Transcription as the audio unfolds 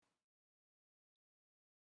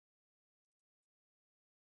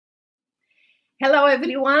Hello,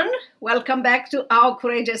 everyone. Welcome back to our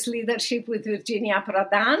Courageous Leadership with Virginia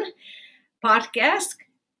Prodan podcast.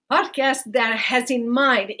 Podcast that has in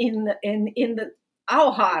mind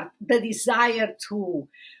our heart the desire to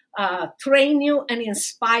train you and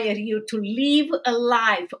inspire you to live a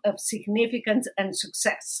life of significance and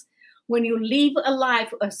success. When you live a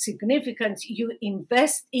life of significance, you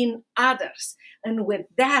invest in others, and with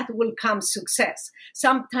that will come success.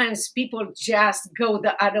 Sometimes people just go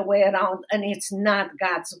the other way around, and it's not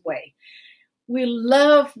God's way. We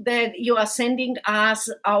love that you are sending us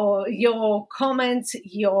your comments,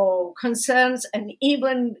 your concerns, and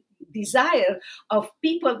even desire of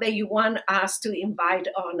people that you want us to invite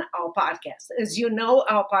on our podcast. As you know,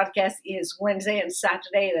 our podcast is Wednesday and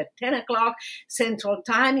Saturday at 10 o'clock Central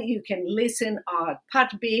Time. You can listen on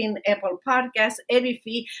Podbean, Apple Podcasts,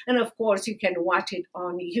 Edify, and of course, you can watch it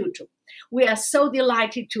on YouTube. We are so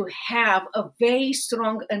delighted to have a very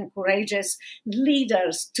strong and courageous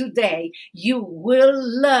leaders today. You will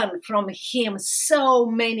learn from him so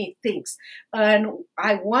many things. And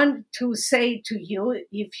I want to say to you,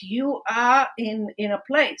 if you are in a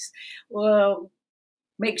place,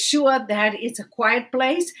 make sure that it's a quiet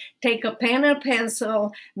place. Take a pen and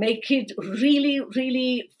pencil. Make it really,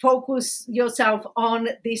 really focus yourself on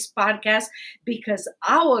this podcast, because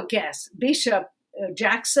our guest, Bishop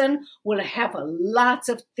Jackson, will have lots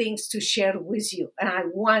of things to share with you. And I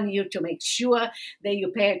want you to make sure that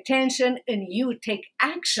you pay attention and you take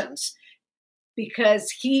actions,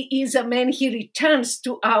 because he is a man, he returns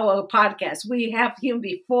to our podcast. We have him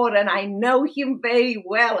before, and I know him very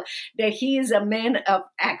well, that he is a man of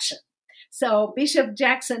action. So Bishop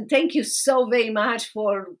Jackson, thank you so very much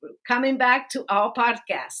for coming back to our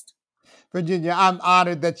podcast. Virginia, I'm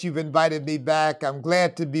honored that you've invited me back. I'm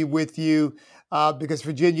glad to be with you because,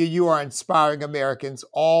 Virginia, you are inspiring Americans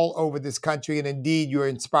all over this country, and indeed, you're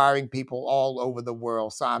inspiring people all over the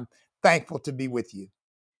world. So I'm thankful to be with you.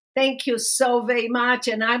 Thank you so very much.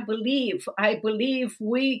 And I believe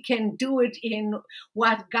we can do it in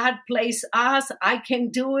what God placed us. I can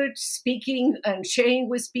do it speaking and sharing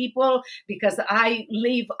with people, because I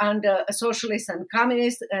live under a socialist and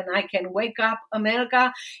communist, and I can wake up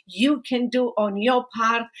America. You can do on your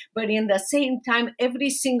part, but in the same time, every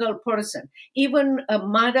single person, even a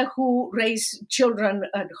mother who raised children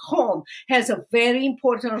at home, has a very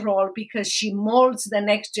important role, because she molds the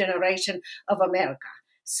next generation of America.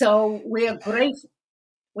 So we are grateful.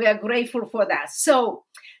 We are grateful for that. So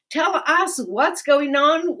tell us what's going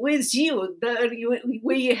on with you.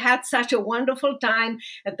 We had such a wonderful time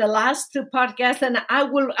at the last podcast, and I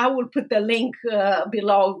will put the link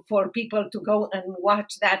below for people to go and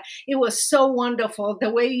watch that. It was so wonderful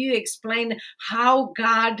the way you explained how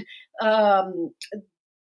God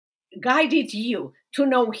guided you to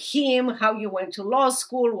know him, how you went to law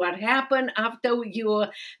school, what happened after you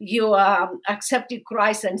accepted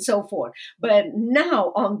Christ, and so forth. But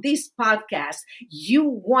now on this podcast, you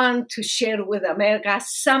want to share with America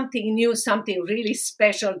something new, something really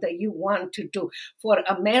special that you want to do for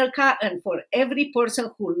America and for every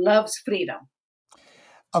person who loves freedom.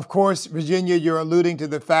 Of course, Virginia, you're alluding to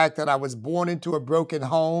the fact that I was born into a broken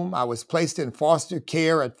home. I was placed in foster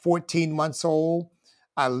care at 14 months old.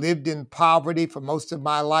 I lived in poverty for most of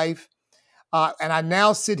my life. And I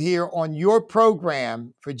now sit here on your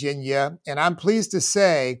program, Virginia, and I'm pleased to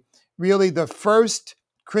say, really the first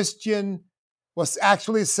Christian, was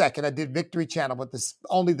actually second. I did Victory Channel, but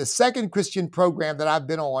only the second Christian program that I've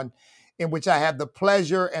been on in which I have the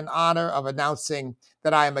pleasure and honor of announcing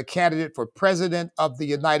that I am a candidate for President of the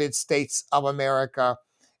United States of America.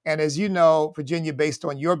 And as you know, Virginia, based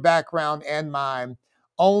on your background and mine,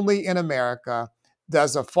 only in America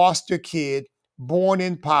does a foster kid born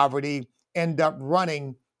in poverty end up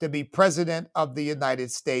running to be president of the United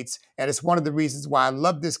States. And it's one of the reasons why I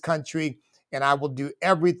love this country, and I will do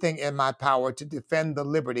everything in my power to defend the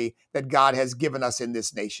liberty that God has given us in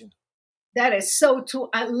this nation. That is so true.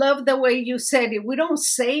 I love the way you said it. We don't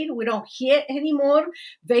say it, we don't hear it anymore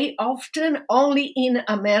very often, only in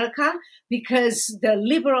America, because the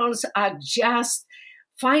liberals are just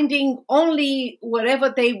finding only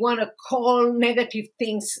whatever they want to call negative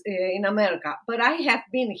things in America. But I have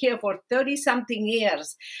been here for 30-something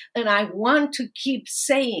years, and I want to keep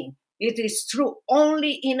saying it is true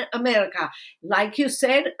only in America. Like you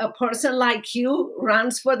said, a person like you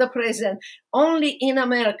runs for the president only in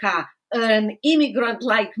America. an immigrant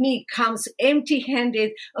like me comes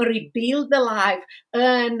empty-handed, rebuild the life,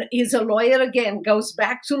 and is a lawyer again, goes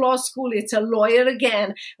back to law school, it's a lawyer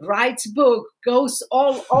again, writes book, goes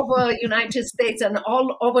all over United States and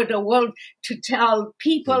all over the world to tell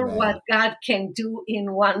people Amen. what God can do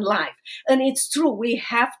in one life. And it's true. We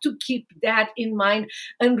have to keep that in mind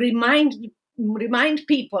and remind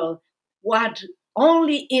people what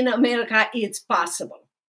only in America is possible.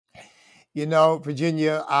 You know,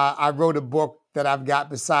 Virginia, I wrote a book that I've got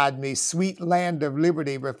beside me, Sweet Land of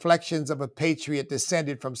Liberty, Reflections of a Patriot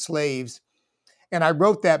Descended from Slaves. And I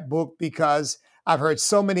wrote that book because I've heard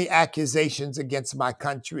so many accusations against my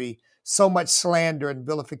country, so much slander and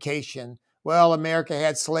vilification. Well, America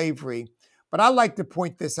had slavery. But I like to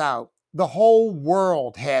point this out. The whole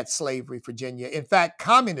world had slavery, Virginia. In fact,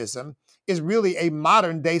 communism is really a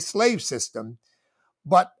modern day slave system.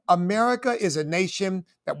 But America is a nation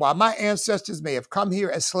that while my ancestors may have come here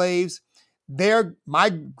as slaves, my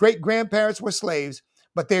great grandparents were slaves,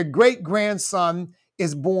 but their great grandson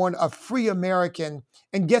is born a free American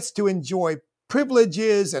and gets to enjoy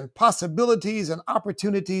privileges and possibilities and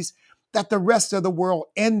opportunities that the rest of the world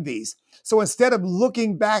envies. So instead of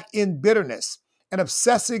looking back in bitterness and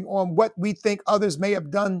obsessing on what we think others may have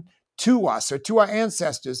done to us or to our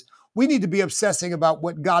ancestors, we need to be obsessing about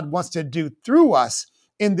what God wants to do through us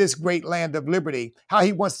in this great land of liberty, how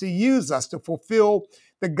he wants to use us to fulfill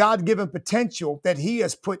the God-given potential that he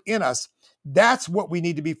has put in us. That's what we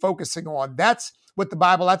need to be focusing on. That's what the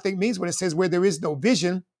Bible, I think, means when it says where there is no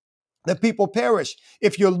vision, the people perish.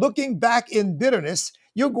 If you're looking back in bitterness,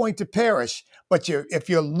 you're going to perish. But if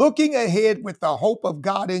you're looking ahead with the hope of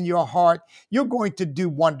God in your heart, you're going to do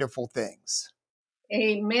wonderful things.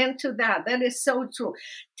 Amen to that. That is so true.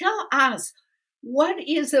 Tell us, what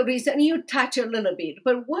is the reason, you touch a little bit,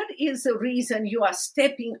 but what is the reason you are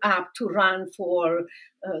stepping up to run for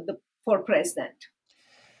president?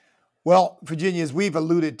 Well, Virginia, as we've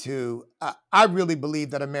alluded to, I really believe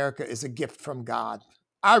that America is a gift from God.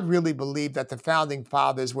 I really believe that the founding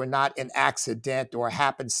fathers were not an accident or a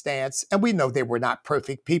happenstance. And we know they were not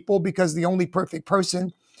perfect people because the only perfect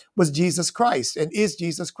person was Jesus Christ and is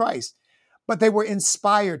Jesus Christ. But they were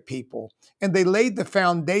inspired people and they laid the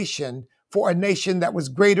foundation for a nation that was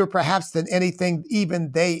greater perhaps than anything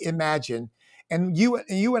even they imagined. And you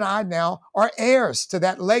and I now are heirs to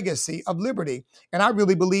that legacy of liberty. And I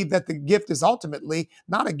really believe that the gift is ultimately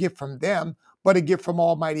not a gift from them, but a gift from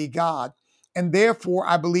Almighty God. And therefore,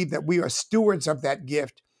 I believe that we are stewards of that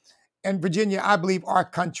gift. And Virginia, I believe our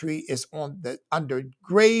country is under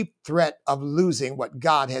grave threat of losing what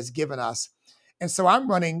God has given us. And so I'm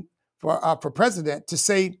running for president to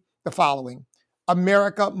say the following: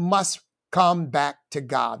 America must come back to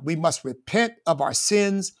God. We must repent of our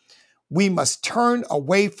sins. We must turn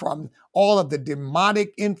away from all of the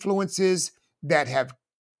demonic influences that have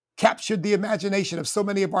captured the imagination of so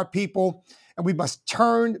many of our people, and we must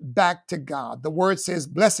turn back to God. The word says,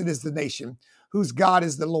 blessed is the nation whose God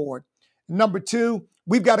is the Lord. Number two,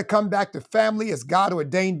 we've got to come back to family as God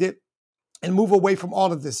ordained it and move away from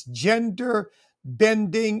all of this gender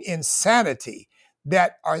bending insanity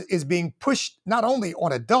that is being pushed not only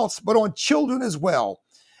on adults, but on children as well.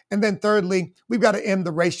 And then thirdly, we've got to end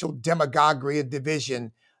the racial demagoguery and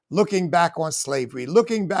division, looking back on slavery,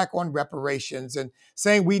 looking back on reparations and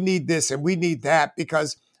saying we need this and we need that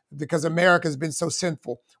because America's been so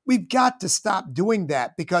sinful. We've got to stop doing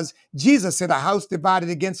that because Jesus said a house divided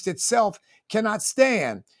against itself cannot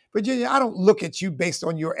stand. Virginia, I don't look at you based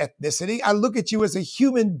on your ethnicity. I look at you as a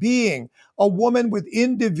human being, a woman with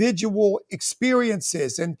individual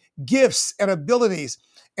experiences and gifts and abilities.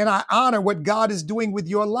 And I honor what God is doing with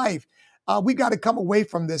your life. We got to come away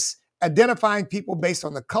from this identifying people based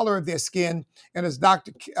on the color of their skin. And as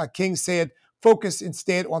Dr. King said, focus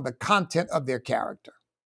instead on the content of their character.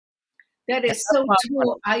 That is so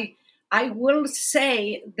true. I will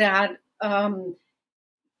say that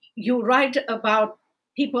you write about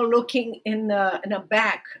people looking in the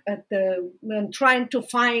back at and trying to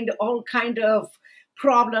find all kind of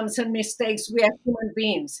problems and mistakes. We are human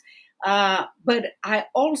beings, but I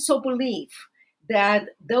also believe that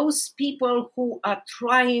those people who are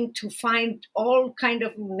trying to find all kind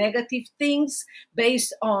of negative things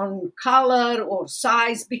based on color or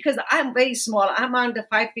size, because I'm very small, I'm under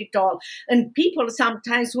 5 feet tall, and people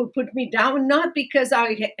sometimes will put me down, not because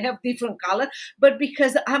I have different color, but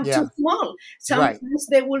because I'm too small. Sometimes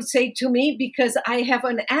they will say to me because I have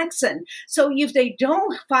an accent. So if they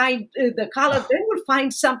don't find the color, they will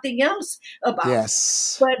find something else about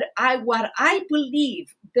it. But what I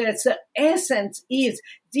believe that the essence is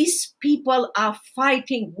these people are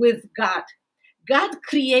fighting with God. God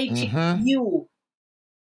created you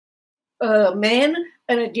a man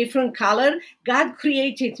and a different color. God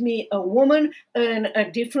created me a woman and a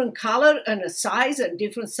different color and a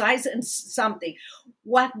different size and something.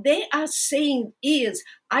 What they are saying is,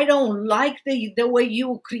 I don't like the way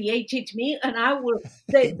you created me, and I will.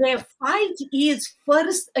 Their fight is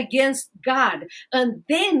first against God, and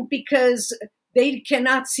then because they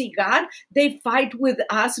cannot see God, they fight with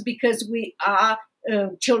us because we are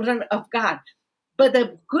children of God. But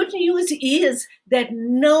the good news is that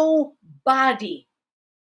nobody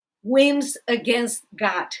wins against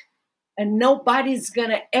God, and nobody's going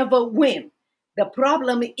to ever win. The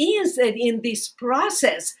problem is that in this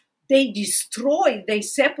process, they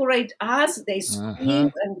separate us, they Mm-hmm.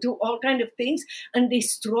 scheme and do all kind of things and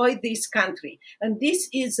destroy this country. And this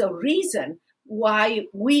is a reason why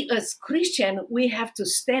we as Christian, we have to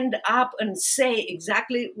stand up and say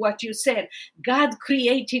exactly what you said. God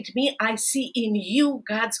created me. I see in you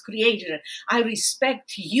God's creator. I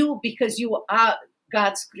respect you because you are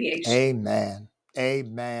God's creation. Amen.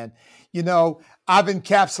 Amen. You know, I've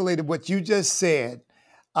encapsulated what you just said,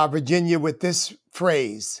 Virginia, with this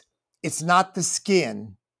phrase: it's not the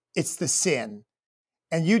skin, it's the sin.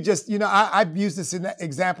 And you just, I've used this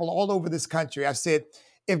example all over this country. I've said,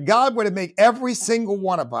 if God were to make every single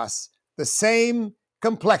one of us the same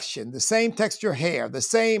complexion, the same texture hair, the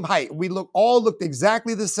same height, we all looked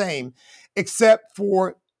exactly the same, except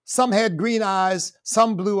for some had green eyes,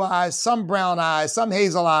 some blue eyes, some brown eyes, some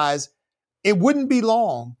hazel eyes, it wouldn't be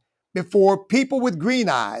long before people with green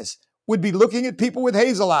eyes would be looking at people with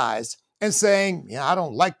hazel eyes and saying, yeah, I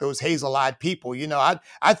don't like those hazel-eyed people.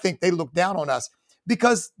 I think they look down on us.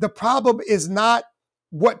 Because the problem is not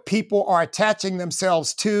what people are attaching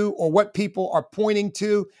themselves to or what people are pointing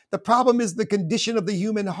to. The problem is the condition of the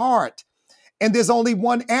human heart. And there's only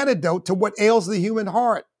one antidote to what ails the human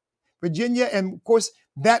heart, Virginia. And of course,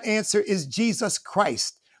 that answer is Jesus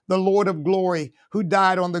Christ, the Lord of glory, who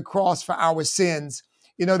died on the cross for our sins.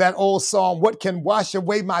 You know, that old song, what can wash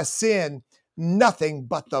away my sin? Nothing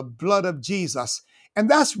but the blood of Jesus. And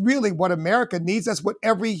that's really what America needs. That's what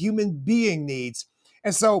every human being needs.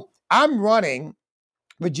 And so I'm running,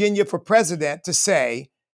 Virginia, for president to say,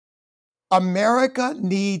 America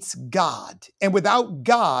needs God. And without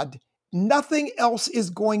God, nothing else is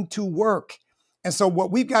going to work. And so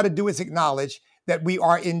what we've got to do is acknowledge that we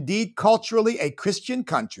are indeed culturally a Christian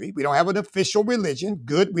country. We don't have an official religion.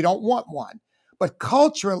 Good, we don't want one. But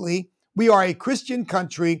culturally, we are a Christian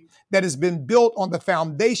country that has been built on the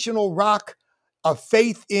foundational rock of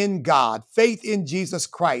faith in God, faith in Jesus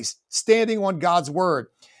Christ, standing on God's word.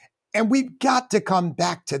 And we've got to come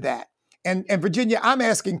back to that. And Virginia, I'm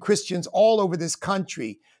asking Christians all over this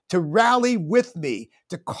country to rally with me,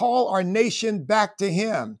 to call our nation back to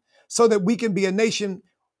Him so that we can be a nation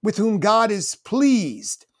with whom God is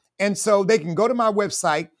pleased. And so they can go to my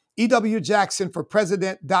website,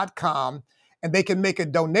 ewjacksonforpresident.com, and they can make a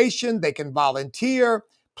donation, they can volunteer.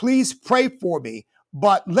 Please pray for me.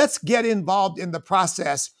 But let's get involved in the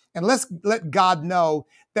process and let's let God know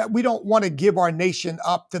that we don't want to give our nation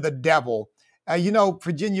up to the devil.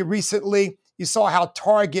 Virginia, recently, you saw how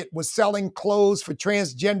Target was selling clothes for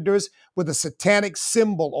transgenders with a satanic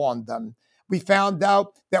symbol on them. We found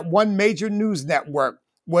out that one major news network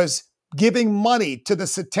was giving money to the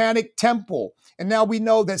satanic temple. And now we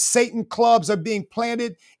know that Satan clubs are being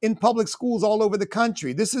planted in public schools all over the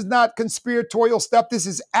country. This is not conspiratorial stuff. This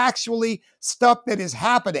is actually stuff that is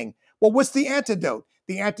happening. Well, what's the antidote?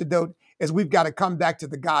 The antidote is we've got to come back to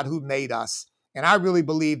the God who made us. And I really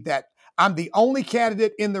believe that I'm the only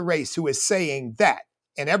candidate in the race who is saying that.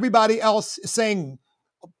 And everybody else is saying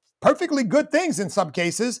perfectly good things in some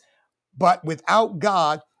cases. But without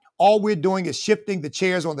God, all we're doing is shifting the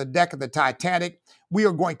chairs on the deck of the Titanic. We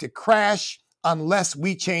are going to crash unless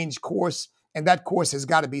we change course. And that course has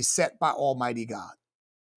got to be set by Almighty God.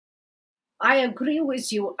 I agree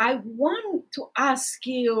with you. I want to ask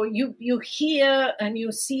you, you hear and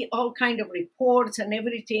you see all kind of reports and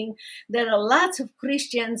everything. There are lots of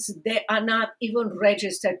Christians, they are not even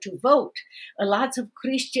registered to vote. A lot of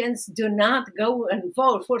Christians do not go and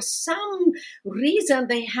vote. For some reason,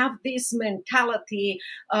 they have this mentality,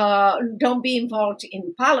 don't be involved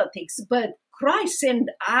in politics. But Christ sent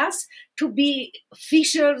us to be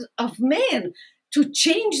fishers of men, to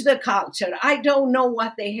change the culture. I don't know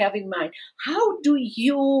what they have in mind. How do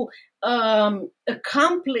you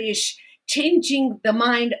accomplish changing the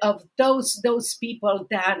mind of those people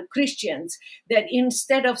that are Christians, that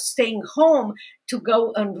instead of staying home to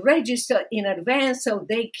go and register in advance so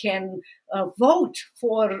they can vote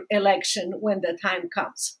for election when the time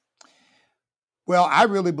comes? Well, I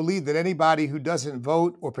really believe that anybody who doesn't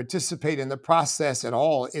vote or participate in the process at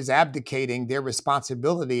all is abdicating their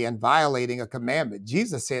responsibility and violating a commandment.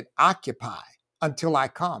 Jesus said, occupy until I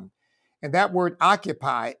come. And that word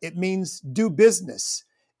occupy, it means do business.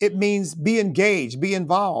 It means be engaged, be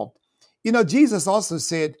involved. You know, Jesus also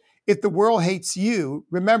said, if the world hates you,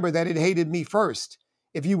 remember that it hated me first.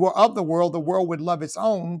 If you were of the world would love its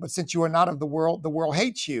own. But since you are not of the world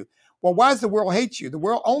hates you. Well, why does the world hate you? The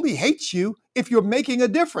world only hates you if you're making a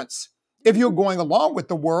difference. If you're going along with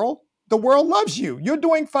the world loves you. You're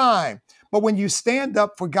doing fine. But when you stand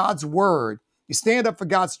up for God's word, you stand up for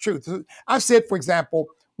God's truth. I've said, for example,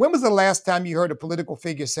 when was the last time you heard a political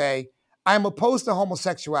figure say, I am opposed to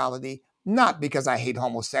homosexuality, not because I hate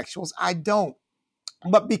homosexuals. I don't,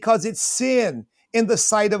 but because it's sin in the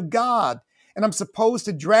sight of God. And I'm supposed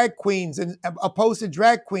to drag queens and opposed to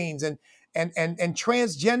drag queens and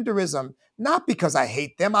transgenderism, not because I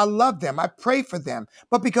hate them. I love them. I pray for them,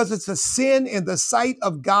 but because it's a sin in the sight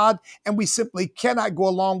of God. And we simply cannot go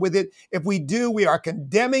along with it. If we do, we are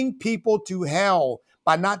condemning people to hell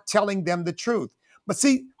by not telling them the truth. But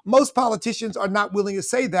see, most politicians are not willing to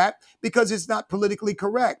say that because it's not politically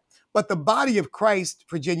correct. But the body of Christ,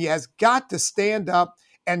 Virginia, has got to stand up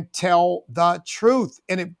and tell the truth.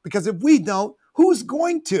 Because if we don't, who's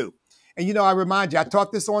going to? And you know, I remind you, I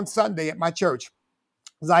taught this on Sunday at my church,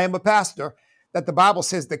 as I am a pastor, that the Bible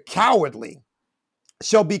says the cowardly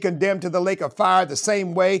shall be condemned to the lake of fire the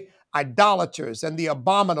same way idolaters and the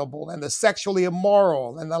abominable and the sexually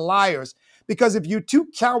immoral and the liars. Because if you're too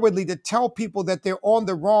cowardly to tell people that they're on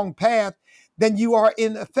the wrong path, then you are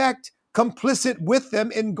in effect complicit with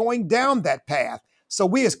them in going down that path. So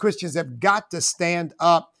we as Christians have got to stand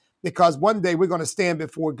up, because one day we're going to stand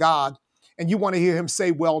before God and you want to hear him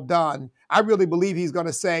say, well done. I really believe he's going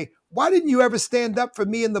to say, why didn't you ever stand up for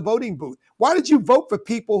me in the voting booth? Why did you vote for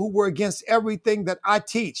people who were against everything that I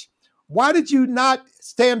teach? Why did you not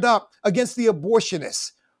stand up against the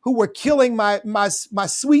abortionists who were killing my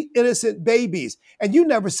sweet, innocent babies? And you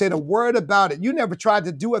never said a word about it. You never tried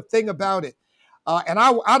to do a thing about it. And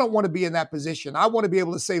I don't want to be in that position. I want to be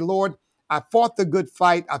able to say, Lord, I fought the good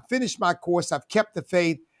fight. I finished my course. I've kept the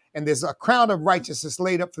faith. And there's a crown of righteousness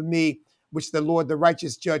laid up for me, which the Lord, the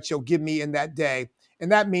righteous judge, shall give me in that day.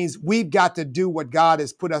 And that means we've got to do what God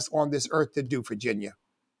has put us on this earth to do, Virginia.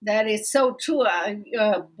 That is so true. I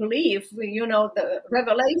believe, the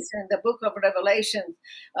Revelation, the book of Revelation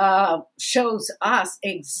shows us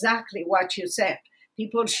exactly what you said.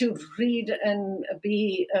 People should read and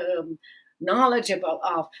be knowledgeable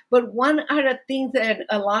of. But one other thing that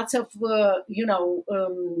lots of,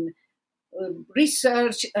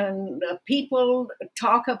 research and people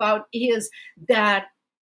talk about is that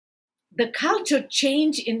the culture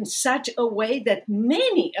changed in such a way that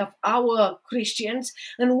many of our Christians,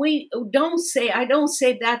 and I don't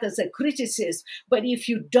say that as a criticism, but if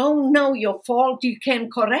you don't know your fault, you can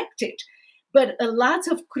correct it. But a lot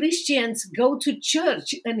of Christians go to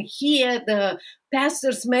church and hear the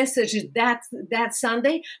pastor's message that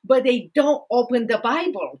Sunday, but they don't open the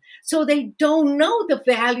Bible. So they don't know the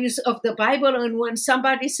values of the Bible. And when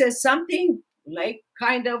somebody says something like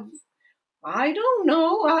kind of, I don't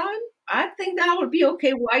know, I think that would be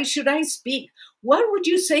okay. Why should I speak? What would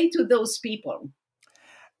you say to those people?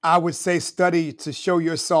 I would say study to show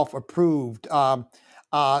yourself approved. I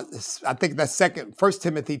think that's First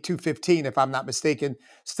Timothy 2:15, if I'm not mistaken.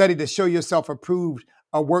 Study to show yourself approved,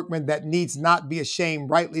 a workman that needs not be ashamed,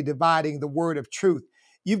 rightly dividing the word of truth.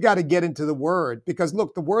 You've got to get into the word, because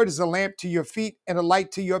look, the word is a lamp to your feet and a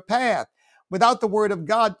light to your path. Without the word of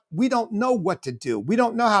God, we don't know what to do. We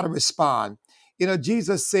don't know how to respond. You know,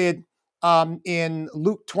 Jesus said in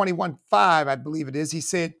Luke 21:5, I believe it is, he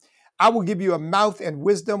said, I will give you a mouth and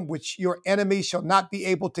wisdom which your enemy shall not be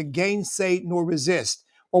able to gainsay nor resist.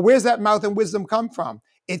 Well, where's that mouth and wisdom come from?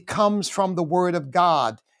 It comes from the word of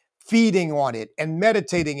God, feeding on it and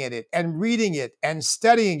meditating in it and reading it and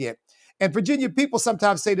studying it. And Virginia, people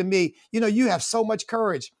sometimes say to me, you have so much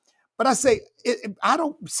courage. But I say, I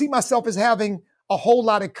don't see myself as having a whole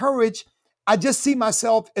lot of courage. I just see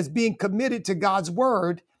myself as being committed to God's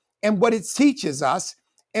word and what it teaches us.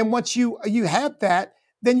 And once you have that,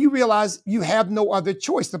 then you realize you have no other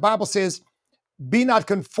choice. The Bible says, be not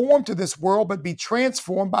conformed to this world, but be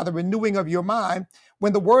transformed by the renewing of your mind.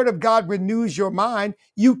 When the word of God renews your mind,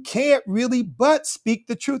 you can't really but speak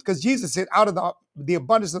the truth, because Jesus said, out of the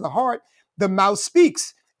abundance of the heart, the mouth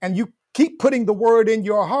speaks. And you keep putting the word in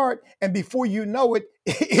your heart, and before you know it,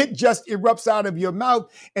 it just erupts out of your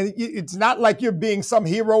mouth. And it's not like you're being some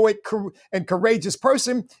heroic and courageous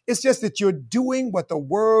person. It's just that you're doing what the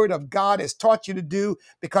word of God has taught you to do,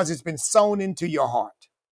 because it's been sown into your heart.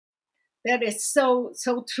 That is so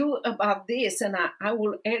true about this, and I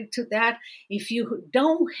will add to that. If you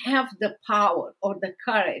don't have the power or the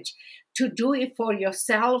courage to do it for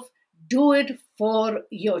yourself, do it for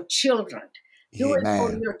your children. Do it for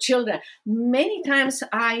Amen. your children. Many times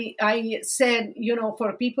I said,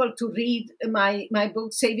 for people to read my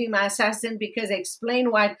book, Saving My Assassin, because I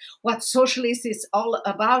explain what socialist is all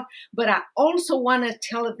about. But I also want to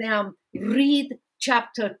tell them, read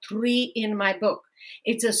chapter 3 in my book.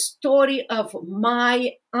 It's a story of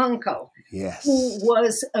my uncle who Yes.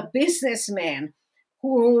 was a businessman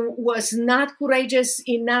who was not courageous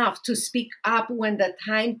enough to speak up when the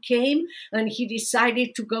time came, and he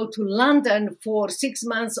decided to go to London for 6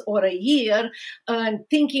 months or a year, and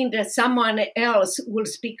thinking that someone else will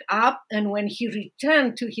speak up. And when he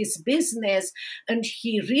returned to his business, and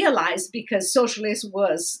he realized, because socialism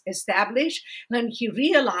was established, and he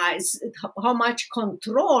realized how much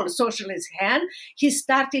control socialists had, he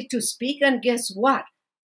started to speak. And guess what?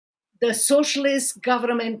 The socialist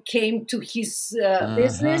government came to his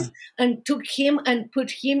business Hmm. and took him and put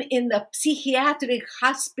him in the psychiatric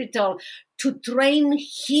hospital to train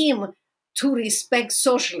him to respect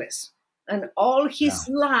socialism. And all Yeah. his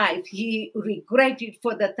life, he regretted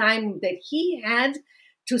for the time that he had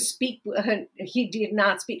to speak. He did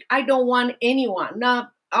not speak. I don't want anyone,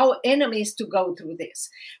 not our enemies, to go through this.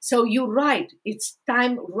 So you're right. It's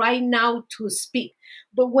time right now to speak.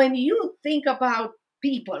 But when you think about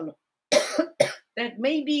people that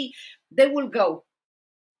maybe they will go,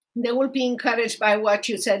 they will be encouraged by what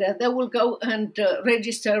you said, and they will go and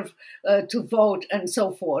register to vote and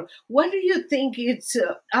so forth. What do you think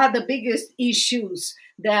are the biggest issues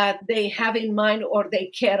that they have in mind or they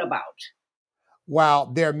care about?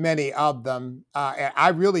 While there are many of them, and I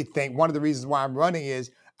really think one of the reasons why I'm running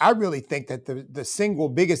is I really think that the single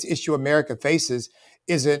biggest issue America faces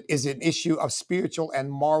is an issue of spiritual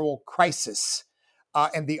and moral crisis,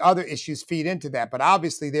 and the other issues feed into that. But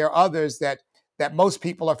obviously, there are others that most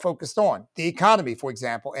people are focused on: the economy, for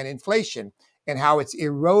example, and inflation, and how it's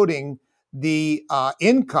eroding the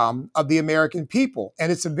income of the American people,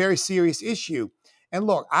 and it's a very serious issue. And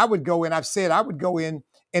look, I would go in. I've said I would go in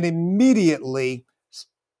and immediately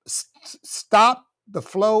stop the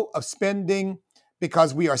flow of spending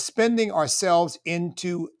because we are spending ourselves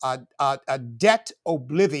into a debt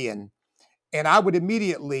oblivion. And I would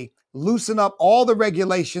immediately loosen up all the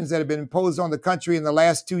regulations that have been imposed on the country in the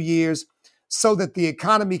last 2 years so that the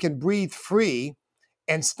economy can breathe free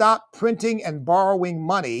and stop printing and borrowing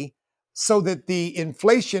money so that the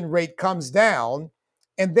inflation rate comes down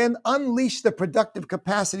and then unleash the productive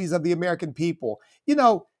capacities of the American people.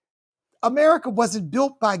 America wasn't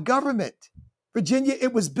built by government. Virginia,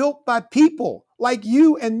 it was built by people like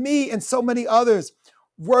you and me and so many others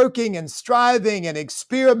working and striving and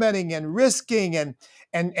experimenting and risking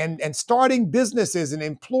and starting businesses and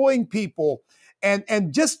employing people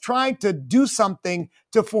and just trying to do something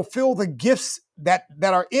to fulfill the gifts that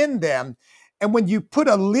are in them. And when you put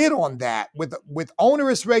a lid on that with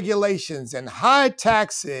onerous regulations and high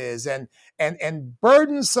taxes and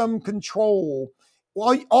burdensome control,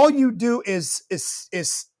 all you do is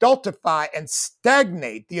stultify and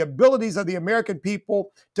stagnate the abilities of the American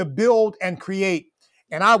people to build and create.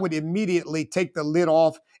 And I would immediately take the lid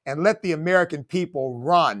off and let the American people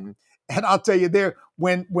run. And I'll tell you there,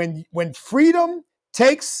 when freedom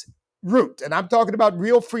takes root, and I'm talking about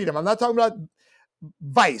real freedom, I'm not talking about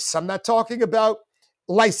vice, I'm not talking about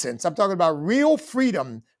license, I'm talking about real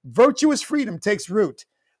freedom, virtuous freedom takes root.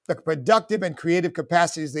 The productive and creative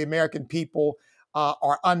capacities of the American people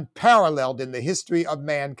are unparalleled in the history of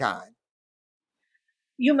mankind.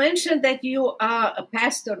 You mentioned that you are a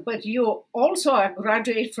pastor, but you also are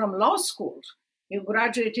graduate from law school. You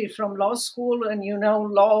graduated from law school and you know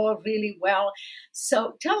law really well.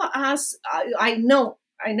 So tell us, I know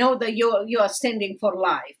that you are standing for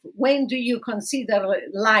life. When do you consider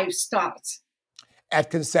life starts?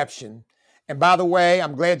 At conception. And by the way,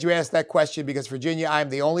 I'm glad you asked that question because, Virginia, I am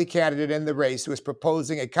the only candidate in the race who is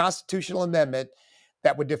proposing a constitutional amendment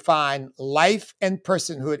that would define life and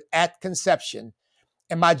personhood at conception.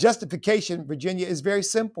 And my justification, Virginia, is very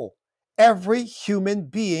simple. Every human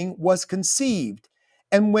being was conceived.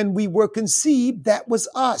 And when we were conceived, that was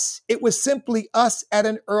us. It was simply us at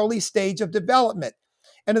an early stage of development.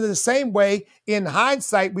 And in the same way, in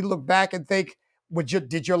hindsight, we look back and think,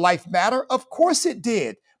 did your life matter? Of course it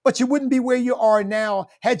did. But you wouldn't be where you are now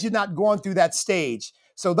had you not gone through that stage.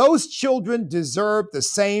 So those children deserve the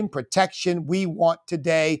same protection we want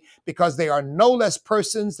today because they are no less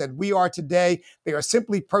persons than we are today. They are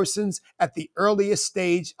simply persons at the earliest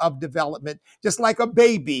stage of development, just like a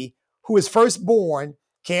baby who is first born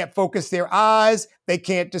can't focus their eyes, they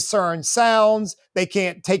can't discern sounds, they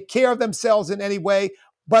can't take care of themselves in any way,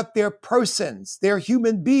 but they're persons, they're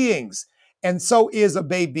human beings. And so is a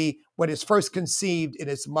baby when it's first conceived in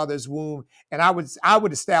its mother's womb. And I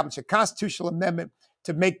would establish a constitutional amendment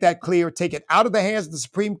to make that clear, take it out of the hands of the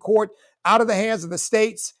Supreme Court, out of the hands of the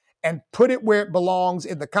states, and put it where it belongs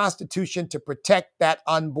in the Constitution to protect that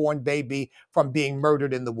unborn baby from being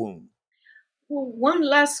murdered in the womb. Well, one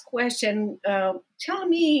last question. Tell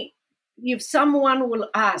me, if someone will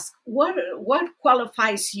ask, what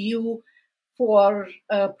qualifies you for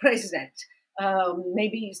president?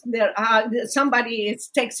 Maybe somebody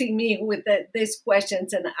is texting me with these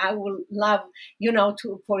questions, and I would love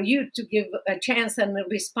for you to give a chance and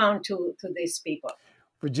respond to these people.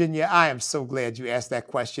 Virginia, I am so glad you asked that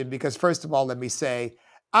question because, first of all, let me say,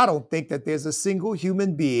 I don't think that there's a single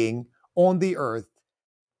human being on the earth,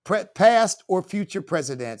 past or future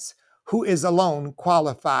presidents, who is alone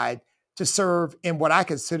qualified to serve in what I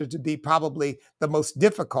consider to be probably the most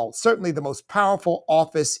difficult, certainly the most powerful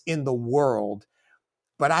office in the world.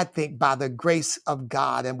 But I think by the grace of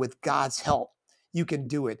God and with God's help, you can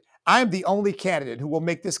do it. I am the only candidate who will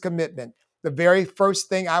make this commitment. The very first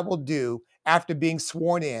thing I will do after being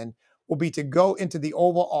sworn in will be to go into the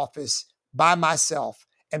Oval Office by myself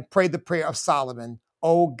and pray the prayer of Solomon.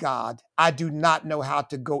 Oh God, I do not know how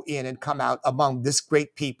to go in and come out among this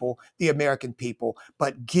great people, the American people,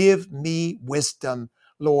 but give me wisdom,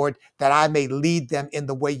 Lord, that I may lead them in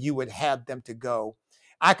the way you would have them to go.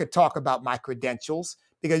 I could talk about my credentials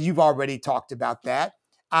because you've already talked about that.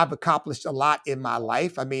 I've accomplished a lot in my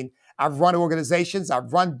life. I mean, I've run organizations,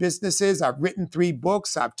 I've run businesses, I've written 3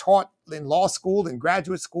 books, I've taught in law school and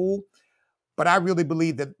graduate school. But I really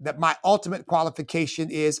believe that my ultimate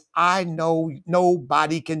qualification is I know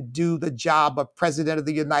nobody can do the job of President of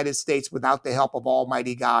the United States without the help of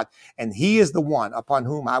Almighty God. And He is the one upon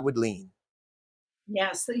whom I would lean.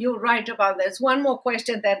 Yes, you're right about this. One more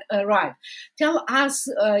question that arrived. Tell us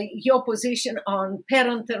your position on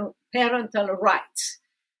parental rights.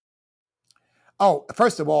 Oh,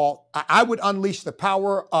 first of all, I would unleash the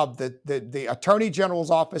power of the Attorney General's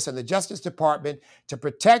office and the Justice Department to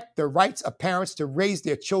protect the rights of parents to raise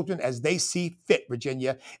their children as they see fit,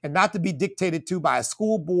 Virginia, and not to be dictated to by a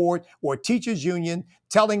school board or a teachers union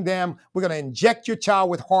telling them we're going to inject your child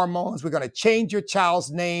with hormones, we're going to change your child's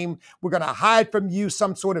name, we're going to hide from you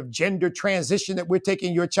some sort of gender transition that we're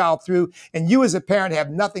taking your child through, and you as a parent have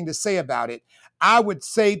nothing to say about it. I would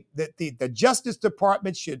say that the Justice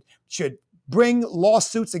Department should bring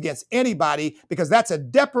lawsuits against anybody because that's a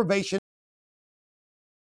deprivation.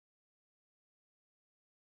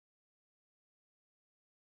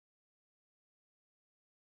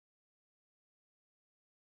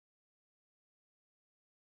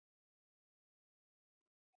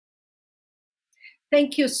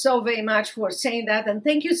 Thank you so very much for saying that. And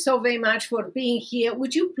thank you so very much for being here.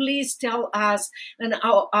 Would you please tell us and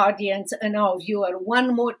our audience and our viewer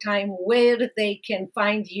one more time where they can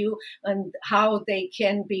find you and how they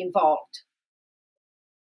can be involved?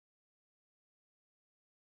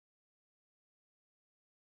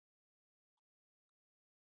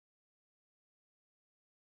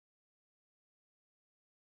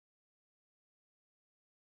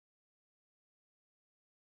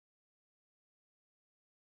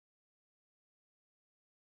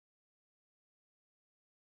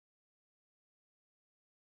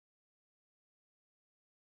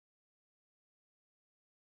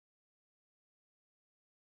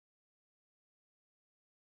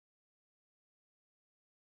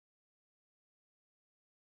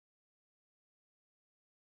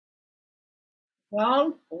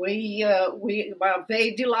 Well, we are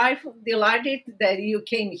very delighted that you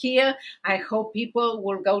came here. I hope people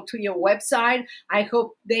will go to your website. I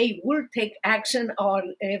hope they will take action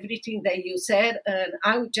on everything that you said. And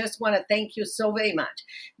I would just want to thank you so very much,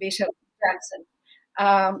 Bishop Jackson.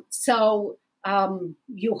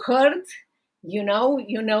 You heard,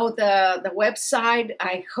 the website.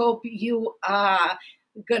 I hope you are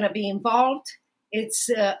going to be involved. It's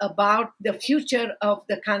about the future of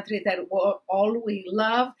the country that all we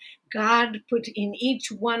love. God put in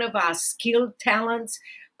each one of us skilled talents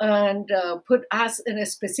and put us in a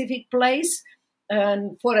specific place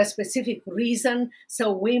and for a specific reason,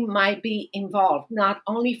 so we might be involved, not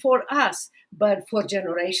only for us, but for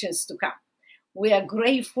generations to come. We are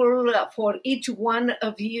grateful for each one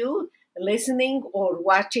of you listening or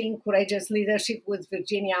watching Courageous Leadership with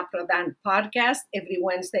Virginia Prodan podcast every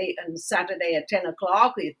Wednesday and Saturday at 10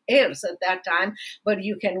 o'clock. It airs at that time, but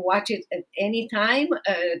you can watch it at any time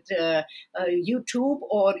at YouTube,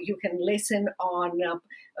 or you can listen on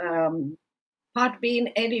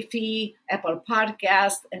Podbean, Edify, Apple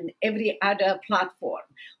Podcast, and every other platform.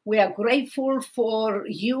 We are grateful for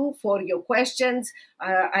you, for your questions.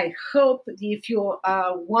 I hope if you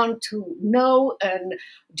want to know and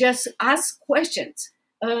just ask questions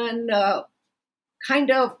and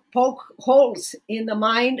kind of poke holes in the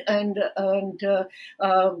mind and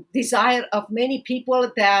desire of many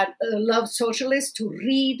people that love socialists to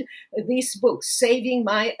read this book, Saving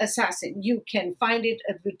My Assassin. You can find it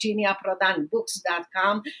at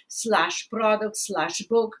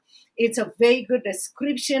virginiaprodanbooks.com/product/book. It's a very good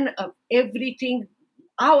description of everything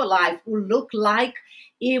our life will look like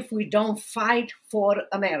if we don't fight for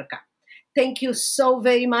America. Thank you so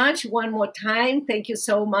very much. One more time, thank you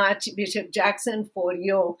so much, Bishop Jackson, for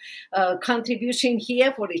your contribution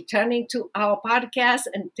here, for returning to our podcast.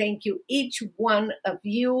 And thank you, each one of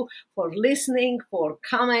you, for listening, for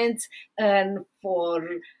comments, and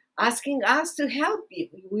for asking us to help you.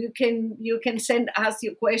 You can send us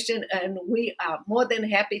your question, and we are more than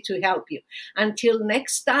happy to help you. Until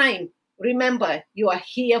next time, remember, you are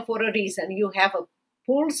here for a reason. You have a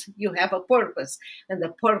pulse, you have a purpose, and the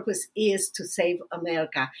purpose is to save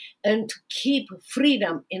America and to keep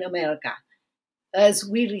freedom in America as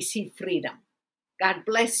we receive freedom. God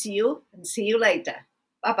bless you, and see you later.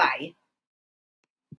 Bye-bye.